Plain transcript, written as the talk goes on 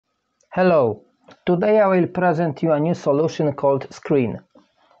Hello, today I will present you a new solution called sKreen.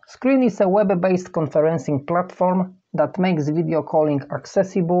 sKreen is a web-based conferencing platform that makes video calling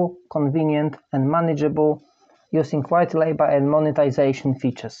accessible, convenient and manageable using white label and monetization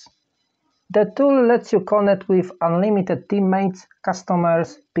features. The tool lets you connect with unlimited teammates,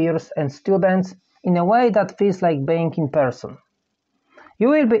 customers, peers and students in a way that feels like being in person. You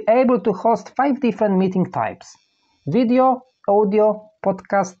will be able to host 5 different meeting types: video, audio,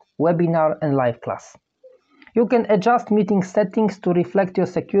 podcast, webinar and live class. You can adjust meeting settings to reflect your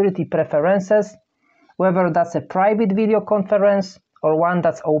security preferences, whether that's a private video conference or one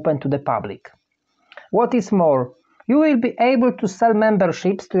that's open to the public. What is more, you will be able to sell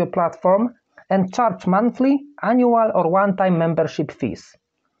memberships to your platform and charge monthly, annual or one-time membership fees.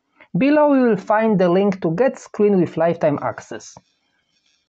 Below you will find the link to get sKreen with lifetime access.